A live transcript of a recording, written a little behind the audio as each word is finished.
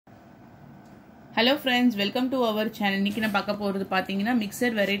Hello friends, welcome to our channel. இன்னைக்கு நான் பார்க்க போறது பாத்தீங்கன்னா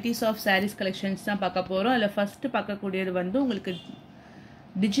mixed varieties of sarees collections தான் பார்க்க போறோம். அதுல ஃபர்ஸ்ட் பார்க்க கூடியது வந்து உங்களுக்கு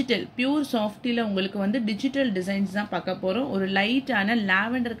digital pure softல உங்களுக்கு வந்து digital designs தான் பார்க்க போறோம். ஒரு லைட்டான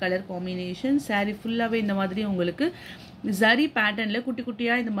lavender color combination saree ஃபுல்லாவே இந்த மாதிரி உங்களுக்கு zari patternல குட்டி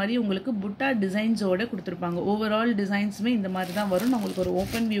குட்டியா இந்த மாதிரி உங்களுக்கு butta designs ஓட கொடுத்திருப்பாங்க. ஓவரால் டிசைன்ஸ்மே இந்த மாதிரி தான் வரும். நான் உங்களுக்கு ஒரு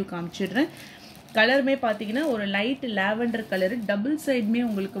ஓபன் வியூ காமிச்சிடுறேன். கலர் மே பாத்தீங்கன்னா ஒரு light lavender colour double side மே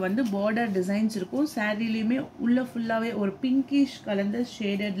உங்களுக்கு வந்து border டிசைன்ஸ் இருக்கும். சாரிலயுமே உள்ள ஃபுல்லாவே ஒரு பிங்கிஷ் கலந்த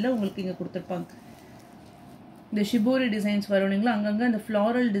ஷேடட்ல உங்களுக்கு இங்க கொடுத்திருப்பாங்க. இந்த ஷிபோரி டிசைன்ஸ் வரும்ங்களா அங்கங்க அந்த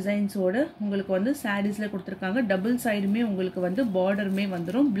floral டிசைன்ஸ் ஓட உங்களுக்கு வந்து சாரீஸ்ல கொடுத்திருக்காங்க. டபுள் சைடு மே உங்களுக்கு வந்து border மே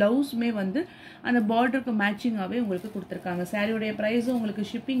வந்துரும். ப்ளவுஸ் மே வந்து அந்த borderக்கு மேட்சிங்காவே உங்களுக்கு கொடுத்திருக்காங்க. சாரியோட பிரைஸ் உங்களுக்கு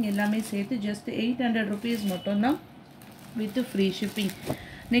ஷிப்பிங் எல்லாமே சேர்த்து just 800 rupees மட்டும் தான் with free shipping.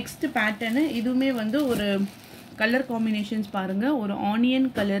 Next pattern இதுமே வந்து ஒரு கலர் காம்பினேஷன்ஸ் பாருங்க. ஒரு onion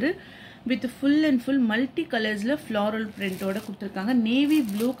colour with full and full multi கலர்ஸ்ல floral print ஓட கொடுத்திருக்காங்க. நேவி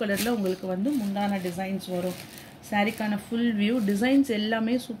ப்ளூ கலர்ல உங்களுக்கு வந்து முந்தான டிசைன்ஸ் வரும். சாரிக்கான full view டிசைன்ஸ்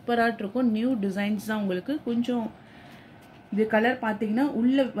எல்லாமே சூப்பரா இருக்கும். நியூ டிசைன்ஸ் தான் உங்களுக்கு. கொஞ்சம் இந்த கலர் பாத்தீங்கன்னா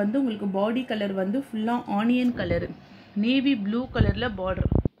உள்ள வந்து உங்களுக்கு பாடி கலர் வந்து ஃபுல்லா ஆனியன் கலர் நேவி ப்ளூ கலர்ல border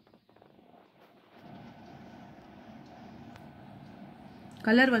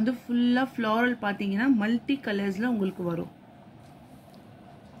கலர் வந்து ஃபுல்லா floral பாத்தீங்கன்னா மல்டி கலர்ஸ்ல உங்களுக்கு வரும்.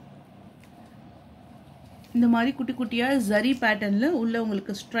 இந்த மாதிரி குட்டி குட்டியா ஜரி பேட்டர்ன்ல உள்ள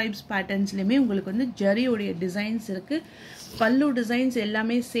உங்களுக்கு ஸ்ட்ரைப்ஸ் பேட்டர்ன்ஸ்லயுமே உங்களுக்கு வந்து ஜரியோட டிசைன்ஸ் இருக்கு. பல்லு டிசைன்ஸ்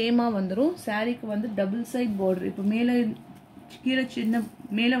எல்லாமே சேமா வந்துரும். சாரிக்கு வந்து டபுள் சைடு border. இப்போ கீழே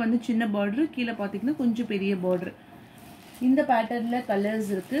மேல வந்து சின்ன border, கீழே பாத்தீங்கன்னா கொஞ்சம் பெரிய border. இந்த பேட்டர்ன்ல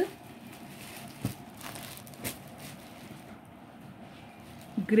கலர்ஸ் இருக்கு.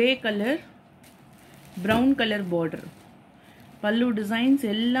 grey color, brown color border. பல்லு டிசைன்ஸ்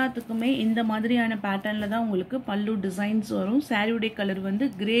எல்லாத்துக்குமே இந்த மாதிரியான பேட்டர்ன்ல தான் உங்களுக்கு பல்லு டிசைன்ஸ் வரும். சாரியோட கலர் வந்து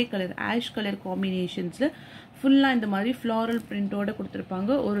கிரே கலர் ஆஷ் கலர் காம்பினேஷன்ஸ்ல ஃபுல்லா இந்த மாதிரி floral print ஓட கொடுத்திருப்பாங்க.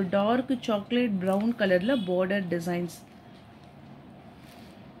 ஒரு டார்க் சாக்லேட் பிரவுன் கலர்ல border designs.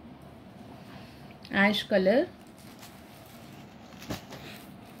 Ash colour,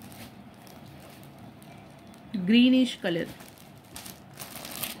 greenish colour,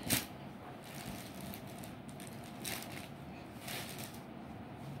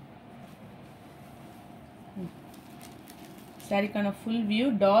 சாரிக்கான full view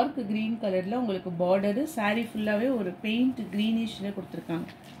dark green கலர்ல உங்களுக்கு border. சாரி ஃபுல்லாவே ஒரு பெயிண்ட் கிரீனிஷ்ல கொடுத்திருக்காங்க.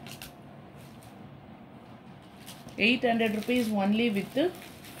 800 rupees only with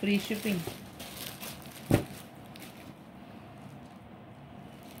free shipping.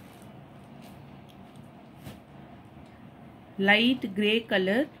 light grey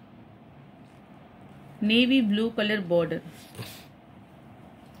color, navy blue color border.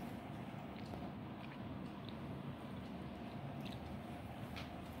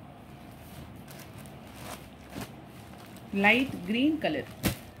 light green color.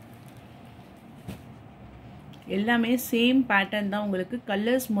 எல்லாமே same pattern தான் உங்களுக்கு.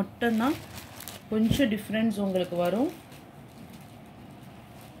 Colours மட்டும் தான் கொஞ்சம் டிஃபரன்ஸ் உங்களுக்கு வரும்.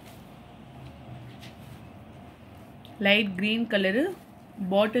 Light green colour,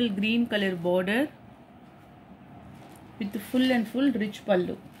 bottle green colour border with full and full rich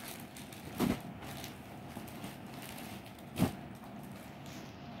pallu.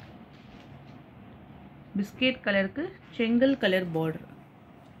 Biscuit கலருக்கு செங்கல் colour border.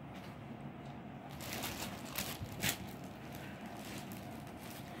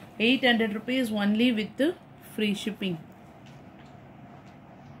 ₹800 only with free shipping.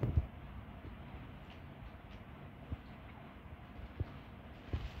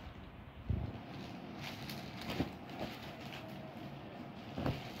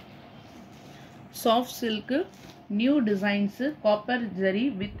 soft silk new designs copper zari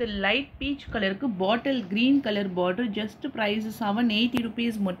with light peach color ku bottle green color border. just price 780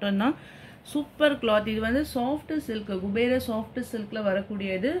 rupees மட்டும் தான். Super cloth. இது வந்து soft silk Kubera soft silkல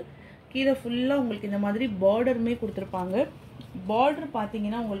வரக்கூடியது. கீழே ஃபுல்லா உங்களுக்கு இந்த மாதிரி border மே கொடுத்திருப்பாங்க. border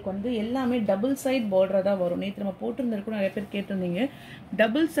பாத்தீங்கன்னா உங்களுக்கு வந்து எல்லாமே டபுள் சைடு border தான் வரும். நேத்து நம்ம போட்டுருந்திருக்கோம், நிறைய பேர் கேட்டிருந்தீங்க.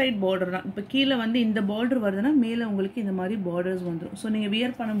 டபுள் சைடு border தான். இப்போ கீழே வந்து இந்த border வருதுன்னா மேலே உங்களுக்கு இந்த மாதிரி borders வந்துரும். ஸோ நீங்க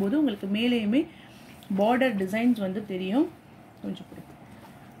வியர் பண்ணும்போது உங்களுக்கு மேலேயுமே border டிசைன்ஸ் வந்து தெரியும். கொஞ்சம்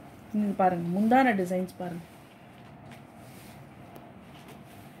நீங்க பாருங்க முந்தான டிசைன்ஸ் பாருங்க.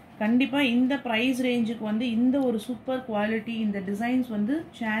 கண்டிப்பா இந்த பிரைஸ் ரேஞ்சுக்கு வந்து இந்த ஒரு சூப்பர் குவாலிட்டி இந்த டிசைன்ஸ் வந்து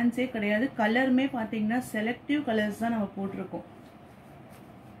சான்ஸே கிடையாது. கலர்மே பாத்தீங்கன்னா செலக்டிவ் கலர்ஸ் தான் நம்ம போட்டிருக்கோம்.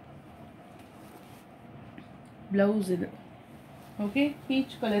 ப்ளவுஸ் இது ஓகே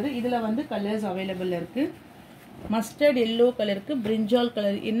பீச் கலர். இதுல வந்து கலர்ஸ் அவைலபிள் இருக்கு. மஸ்டர்ட் எல்லோ கலருக்கு பிரிஞ்சால்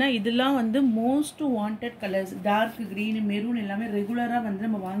கலர். ஏன்னா இதெல்லாம் வந்து most wanted colours. Dark green, maroon எல்லாமே ரெகுலராக வந்து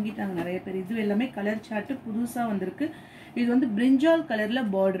நம்ம வாங்கிட்டாங்க நிறைய பேர். இது எல்லாமே கலர் சார்ட்டு புதுசாக வந்திருக்கு. இது வந்து பிரிஞ்சால் கலரில்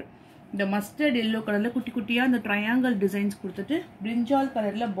பார்டர். இந்த மஸ்டர்ட் எல்லோ கலரில் குட்டி குட்டியாக அந்த ட்ரையாங்கிள் டிசைன்ஸ் கொடுத்துட்டு பிரிஞ்சால்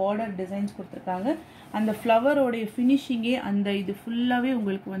கலரில் பார்டர் டிசைன்ஸ் கொடுத்துருக்காங்க. அந்த ஃப்ளவரோடைய ஃபினிஷிங்கே அந்த இது ஃபுல்லாகவே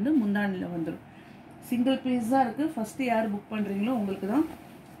உங்களுக்கு வந்து முந்தானில் வந்துடும். சிங்கிள் பீஸ் தான் இருக்குது. ஃபஸ்ட்டு யார் புக் பண்ணுறீங்களோ உங்களுக்கு தான்.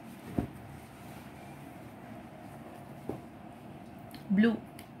 blue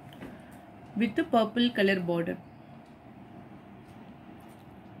with the purple color border.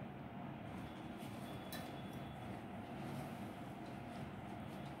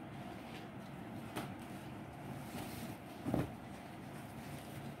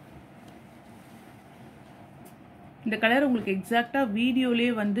 இந்த கலர் உங்களுக்கு எக்ஸாக்ட்டா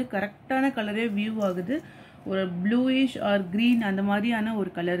வீடியோலயே வந்து கரெக்டான கலரே வியூ ஆகுது. ஒரு ப்ளூயிஷ் ஆர் கிரீன் அந்த மாதிரியான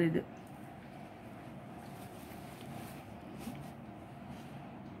ஒரு கலர் இது.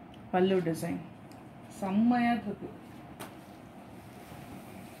 பல்லு டிசைன் செம்மையா இருக்கு.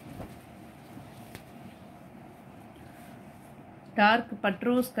 டார்க்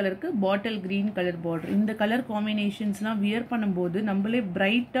பட்ரோஸ் கலருக்கு பாட்டில் கிரீன் கலர் பார்டர். இந்த கலர் காம்பினேஷன்ஸ்லாம் வியர் பண்ணும்போது நம்மளே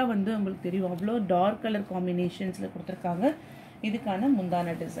பிரைட்டா வந்து உங்களுக்கு தெரியும். அவ்வளோ டார்க் கலர் காம்பினேஷன்ஸ்ல கொடுத்துருக்காங்க. இதுக்கான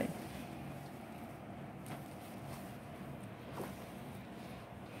முந்தான டிசைன்.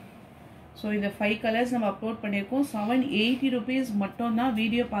 ஸோ இந்த 5 கலர்ஸ் நம்ம அப்லோட் பண்ணியிருக்கோம். 780 rupees மட்டும் தான்.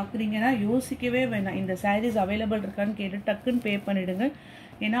 வீடியோ பார்க்குறீங்கன்னா யோசிக்கவே வேணாம். இந்த சாரீஸ் அவைலபிள் இருக்கான்னு கேட்டு டக்குன்னு பே பண்ணிவிடுங்க.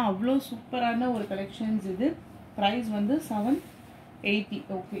 ஏன்னா அவ்வளோ சூப்பரான ஒரு கலெக்ஷன்ஸ் இது. ப்ரைஸ் வந்து 780.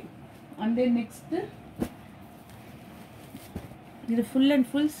 ஓகே. அண்ட் தென் நெக்ஸ்ட்டு இது full and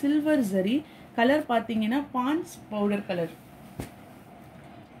full silver zari. Colour பார்த்தீங்கன்னா பான்ஸ் பவுடர் கலர்.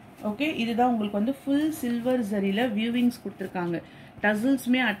 ஓகே. இதுதான் உங்களுக்கு வந்து ஃபுல் சில்வர் ஜரியில் வியூவிங்ஸ் கொடுத்துருக்காங்க.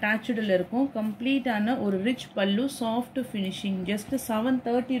 டசல்ஸுமே அட்டாச்சில் இருக்கும். கம்ப்ளீட்டான ஒரு ரிச் பல்லு, சாஃப்ட் ஃபினிஷிங். ஜஸ்ட்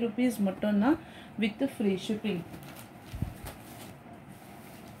 730 rupees மட்டும்தான் வித் ஃப்ரீ ஷிப்பிங்.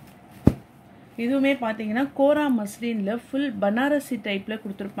 இதுவுமே பார்த்தீங்கன்னா கோரா மஸ்லினில் ஃபுல் பனாரசி டைப்பில்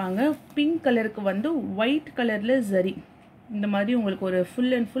கொடுத்துருப்பாங்க. பிங்க் கலருக்கு வந்து ஒயிட் கலரில் ஜரி. இந்த மாதிரி உங்களுக்கு ஒரு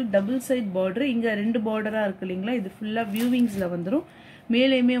full and full double side border. இங்கே 2 பார்டராக இருக்கு இல்லைங்களா. இது ஃபுல்லாக வியூவிங்ஸில் வந்துடும்.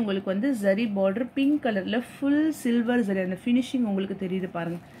 மேலேயுமே உங்களுக்கு வந்து ஜரி பார்டர் பிங்க் கலர்ல ஃபுல் சில்வர் ஜரி. அந்த ஃபினிஷிங் உங்களுக்கு தெரியுது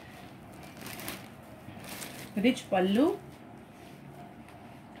பாருங்க. ரிச் பல்லு,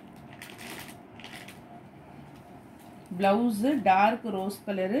 blouse dark rose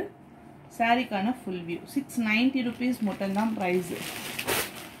colour. சாரிக்கான full view. 690 rupees மட்டும்தான் பிரைஸ்.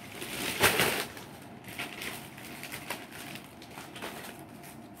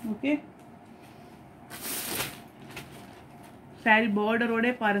 ஓகே. சாரி பார்டரோட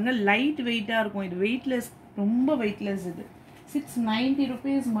பாருங்க லைட் வெயிட்டா இருக்கும். இது வெயிட்லெஸ், ரொம்ப வெயிட்லெஸ். இது 690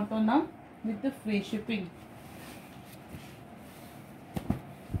 rupees மட்டும்தான் with free shipping.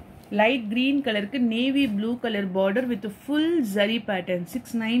 Light green கலருக்கு navy blue colour border with full zari pattern.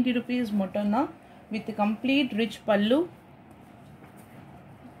 690 rupees மட்டும்தான் வித் கம்ப்ளீட் ரிச் பல்லு.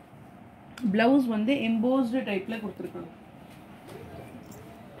 பிளவுஸ் வந்து எம்போஸ்டு டைப்ல கொடுத்துருக்காங்க.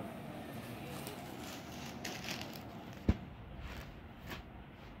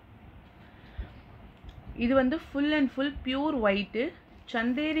 இது வந்து full and full pure white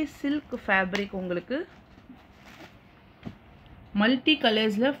Chanderi silk fabric. உங்களுக்கு மல்டி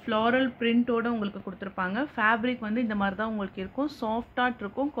கலர்ஸில் ஃப்ளாரல் பிரிண்டோட உங்களுக்கு கொடுத்துருப்பாங்க. ஃபேப்ரிக் வந்து இந்த மாதிரி தான் உங்களுக்கு இருக்கும். சாஃப்டாக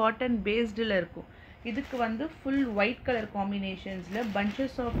இருக்கும். காட்டன் பேஸ்டில் இருக்கும். இதுக்கு வந்து full white colour காம்பினேஷன்ஸில்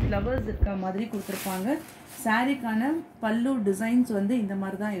punches of flowers இருக்க மாதிரி கொடுத்துருப்பாங்க. சாரிக்கான பல்லு டிசைன்ஸ் வந்து இந்த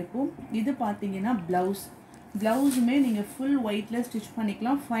மாதிரி தான் இருக்கும். இது பார்த்தீங்கன்னா ப்ளவுஸ். ப்ளவுஸுமே நீங்கள் ஃபுல் ஒயிட்டில் ஸ்டிச்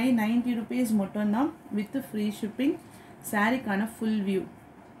பண்ணிக்கலாம். 590 rupees மட்டும்தான் with free shipping. சாரிக்கான full view.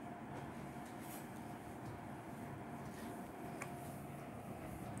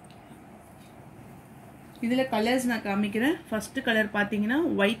 இதில் கலர்ஸ் நான் காமிக்கிறேன். ஃபர்ஸ்ட் கலர் பார்த்தீங்கன்னா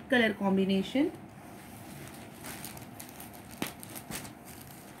white colour combination.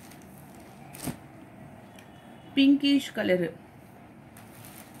 Pinkish colour,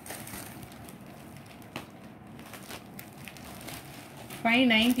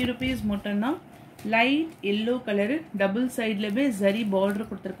 ₹590 மட்டும்தான். Light yellow colour, double சைட்லவே zari border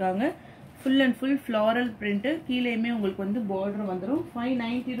கொடுத்துருக்காங்க. Full and full floral print. கீழேயுமே உங்களுக்கு வந்து பார்டர் வந்துடும்.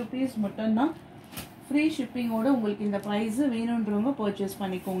 ₹590 மட்டும்தான். ஃப்ரீ ஷிப்பிங்கோட உங்களுக்கு இந்த ப்ரைஸு வேணுன்றவங்க பர்ச்சேஸ்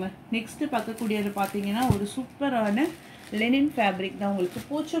பண்ணிக்கோங்க. நெக்ஸ்ட்டு பார்க்கக்கூடியது பார்த்தீங்கன்னா ஒரு சூப்பரான லெனின் ஃபேப்ரிக் தான். உங்களுக்கு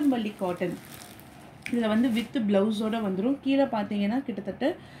போச்சம்பள்ளி காட்டன். இதில் வந்து வித் ப்ளவுஸோடு வந்துடும். கீழே பார்த்தீங்கன்னா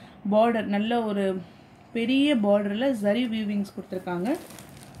கிட்டத்தட்ட பார்டர் நல்ல ஒரு பெரிய பார்டரில் ஜரி வீவிங்ஸ் கொடுத்துருக்காங்க.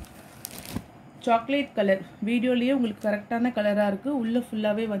 சாக்லேட் கலர் வீடியோலேயே உங்களுக்கு கரெக்டான கலராக இருக்குது. உள்ளே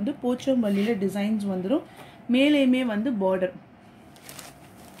ஃபுல்லாகவே வந்து போச்சம்பள்ளியில் டிசைன்ஸ் வந்துடும். மேலேயுமே வந்து பார்டர்.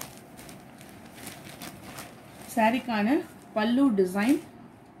 சாரிக்கான பல்லு டிசைன்.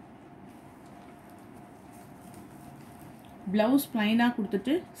 பிளவுஸ் பிளைனா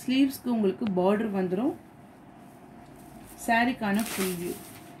கொடுத்துட்டு ஸ்லீவ்ஸ்க்கு உங்களுக்கு பார்டர் வந்துடும். சாரிக்கான ஃபுல் வியூ.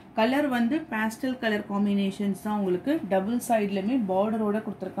 கலர் வந்து பேஸ்டல் கலர் காம்பினேஷன்ஸ் தான் உங்களுக்கு. டபுள் சைட்லையுமே பார்டரோட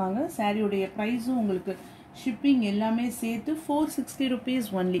கொடுத்துருக்காங்க. சாரியோடைய ப்ரைஸும் உங்களுக்கு ஷிப்பிங் எல்லாமே சேர்த்து 460 rupees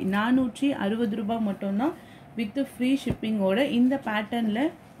ஒன்லி. 460 ரூபாய் மட்டும்தான் வித் ஃப்ரீ ஷிப்பிங்கோட. இந்த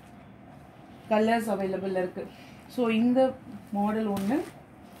பேட்டர்னில் கலர்ஸ் அவைலபிள் இருக்குது. ஸோ இந்த மாடல் ஒன்று.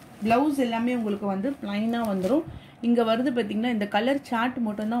 ப்ளவுஸ் எல்லாமே உங்களுக்கு வந்து ப்ளைனாக வந்துடும். இங்கே வருது பார்த்திங்கன்னா இந்த கலர் சார்ட்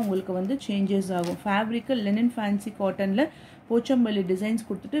மட்டும்தான் உங்களுக்கு வந்து சேஞ்சஸ் ஆகும். ஃபேப்ரிக்கு லினன் ஃபேன்சி காட்டனில் போச்சம்பள்ளி டிசைன்ஸ்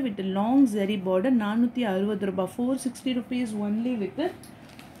கொடுத்துட்டு வித் லாங் ஜெரி பார்டர். 460 ரூபாய். 460 rupees only with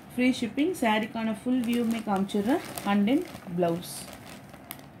free shipping. சாரிக்கான full வியூமே காமிச்சிடுறேன். And then blouse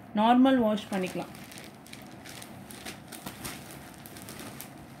normal wash பண்ணிக்கலாம்.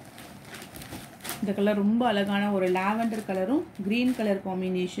 இந்த கலர் ரொம்ப அழகான ஒரு லாவெண்டர் கலரும் green colour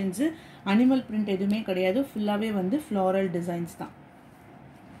combinations. Animal print எதுவுமே கிடையாது. ஃபுல்லாகவே வந்து ஃப்ளாரல் டிசைன்ஸ் தான்.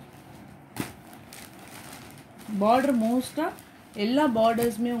 பார்டர் மோஸ்ட்டாக எல்லா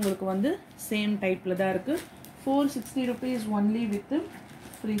பார்டர்ஸுமே உங்களுக்கு வந்து சேம் டைப்பில் தான் இருக்குது. 460 rupees only with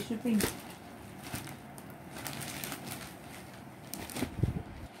free shipping.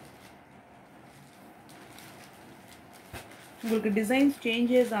 உங்களுக்கு டிசைன்ஸ்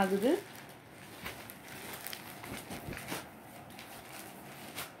சேஞ்சஸ் ஆகுது.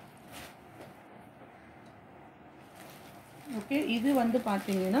 ஓகே, இது வந்து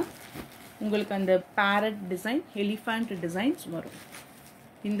பார்த்தீங்கன்னா உங்களுக்கு அந்த பேரட் டிசைன், எலிஃபண்ட் டிசைன்ஸ் வரும்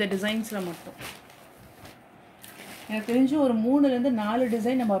இந்த டிசைன்ஸில் மட்டும். எனக்கு தெரிஞ்சு ஒரு 3லேருந்து 4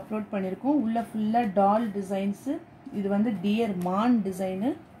 டிசைன் நம்ம அப்லோட் பண்ணியிருக்கோம். உள்ள ஃபுல்லாக டால் டிசைன்ஸு. இது வந்து டியர் மான்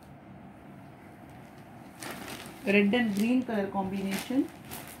design. Red and green colour combination.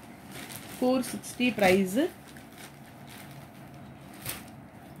 460 price.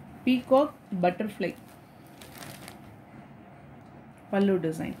 Peacock butterfly பல்லு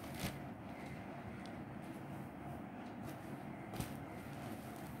design.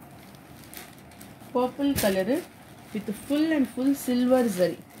 Purple colour with full and full silver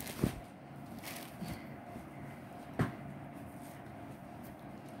zari.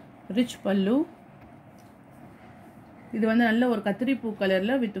 Rich பல்லு. இது வந்து நல்ல ஒரு கத்திரிப்பூ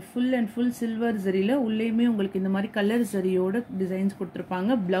கலரில் with full and full silver ஜரியில் உள்ளேயுமே உங்களுக்கு இந்த மாதிரி கலர் ஜரியோட டிசைன்ஸ்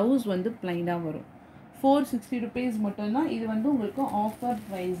கொடுத்துருப்பாங்க. ப்ளவுஸ் வந்து பிளைனாக வரும். 460 rupees மட்டும்தான். இது வந்து உங்களுக்கு ஆஃபர்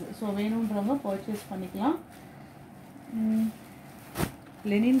ப்ரைஸ். ஸோ வேணுன்றவங்க பர்ச்சேஸ் பண்ணிக்கலாம்.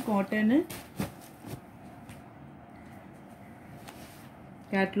 Lenin cotton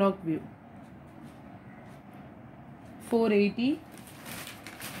catalogue view 480.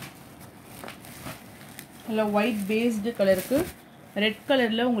 நல்லா ஒயிட் பேஸ்டு கலருக்கு ரெட்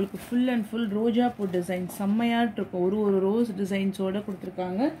கலரில் உங்களுக்கு ஃபுல் அண்ட் ஃபுல் ரோஜா பூ டிசைன் செம்மையாக இருக்கும். ஒரு ரோஸ் டிசைன்ஸோடு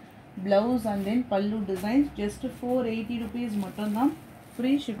கொடுத்துருக்காங்க. ப்ளவுஸ் அண்ட் தென் பல்லு டிசைன்ஸ். ஜஸ்ட் 480 rupees மட்டும்தான்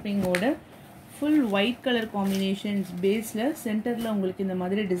free ஷிப்பிங்கோட. Full white colour combinations பேஸில் சென்டரில் உங்களுக்கு இந்த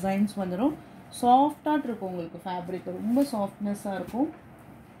மாதிரி டிசைன்ஸ் வந்துடும். சாஃப்டாக இருக்கும் உங்களுக்கு. ஃபேப்ரிக் ரொம்ப சாஃப்ட்னஸாக இருக்கும்.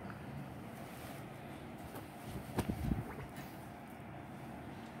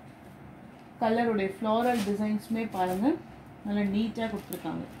 கலருடைய ஃப்ளாரல் டிசைன்ஸுமே பாருங்கள் நல்லா நீட்டாக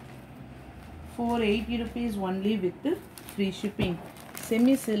கொடுத்துருக்காங்க. 480 rupees only with free shipping.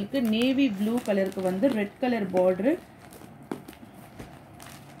 Semi silk navy blue கலருக்கு வந்து red colour border.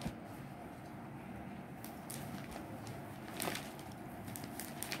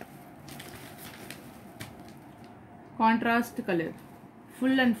 Contrast colour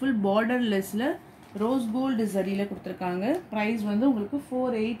full and full பார்டர்லெஸ்ல rose gold ஜரியில் கொடுத்துருக்காங்க. ப்ரைஸ் வந்து உங்களுக்கு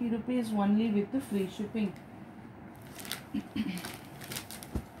 480 rupees only with free shipping.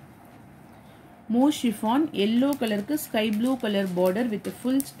 மோ ஷிஃபான் எல்லோ கலருக்கு sky blue colour border with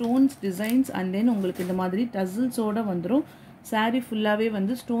full stones designs and then உங்களுக்கு இந்த மாதிரி டசில்ஸோடு வந்துடும். சாரீ ஃபுல்லாகவே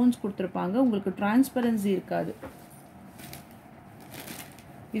வந்து ஸ்டோன்ஸ் கொடுத்துருப்பாங்க. உங்களுக்கு டிரான்ஸ்பரன்சி இருக்காது.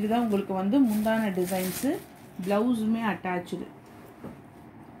 இதுதான் உங்களுக்கு வந்து முந்தான டிசைன்ஸு. ப்ளவுஸுமே அட்டாச்சு.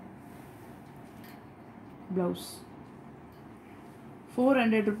 ப்ளவுஸ்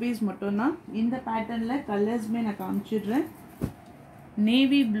 400 rupees மட்டும்தான். இந்த பேட்டர்னில் கலர்ஸுமே நான் காமிச்சிடுறேன்.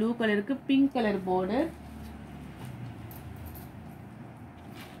 நேவி ப்ளூ கலருக்கு pink colour border.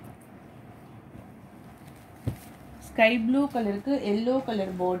 Sky blue கலருக்கு yellow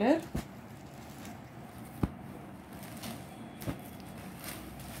colour border.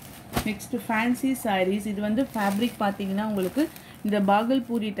 Next fancy saris. இது வந்து ஃபேப்ரிக் பார்த்தீங்கன்னா உங்களுக்கு இந்த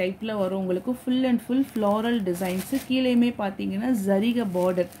பாகல்பூரி டைப்பில் வரும். உங்களுக்கு full and full floral designs. கீழேயுமே பார்த்தீங்கன்னா ஜரிக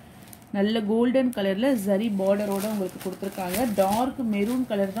பார்டர். நல்ல கோல்டன் கலர்ல ஜரி பார்டரோட உங்களுக்கு கொடுத்துருக்காங்க. டார்க் மெரூன்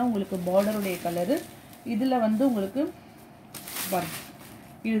கலர் தான் உங்களுக்கு பார்டரோடைய கலரு. இதுல வந்து உங்களுக்கு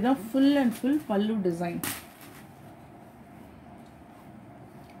இதுதான் ஃபுல் அண்ட் ஃபுல் பல்லு design.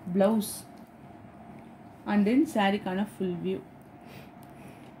 Blouse and then சாரிக்கான full view.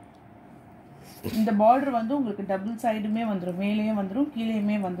 இந்த பார்டர் வந்து உங்களுக்கு டபுள் சைடுமே வந்துடும், மேலேயும் வந்துடும்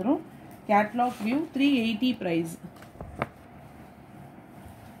கீழேயுமே வந்துடும். Catalogue view 380 price.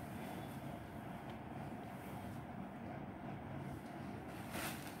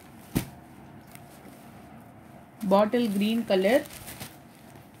 Bottle green colour,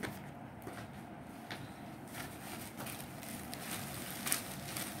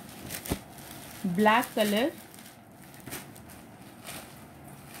 black color,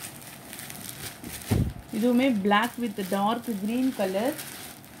 இதுவுமே black with dark green color,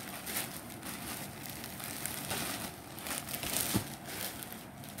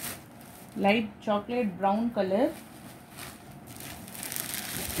 light chocolate brown color,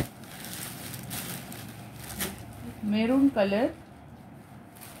 maroon color,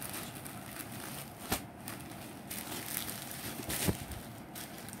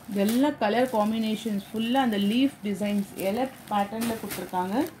 எல்லா கலர் காம்பினேஷன்ஸ் ஃபுல்லாக அந்த லீஃப் டிசைன்ஸ் எல்லா பேட்டர்னில்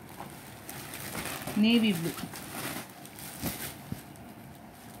கொடுத்துருக்காங்க. Navy blue.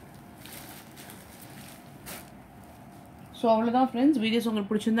 ஸோ அவ்வளோதான் ஃப்ரெண்ட்ஸ். வீடியோஸ்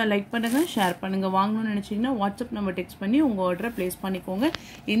உங்களுக்கு பிடிச்சிருந்தா லைக் பண்ணுங்கள், ஷேர் பண்ணுங்கள். வாங்கணும்னு நினச்சிங்கன்னா வாட்ஸ்அப் நம்பர் டெக்ஸ்ட் பண்ணி உங்கள் ஆர்டரை ப்ளேஸ் பண்ணிக்கோங்க.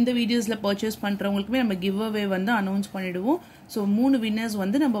 இந்த வீடியோஸில் பர்ச்சேஸ் பண்ணுறவங்களுக்குமே நம்ம கிவ் அவே வந்து அனௌன்ஸ் பண்ணிவிடுவோம். ஸோ 3 வின்னர்ஸ்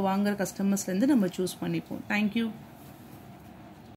வந்து நம்ம வாங்குகிற கஸ்டமர்ஸ்லேருந்து நம்ம சூஸ் பண்ணிப்போம். தேங்க்யூ.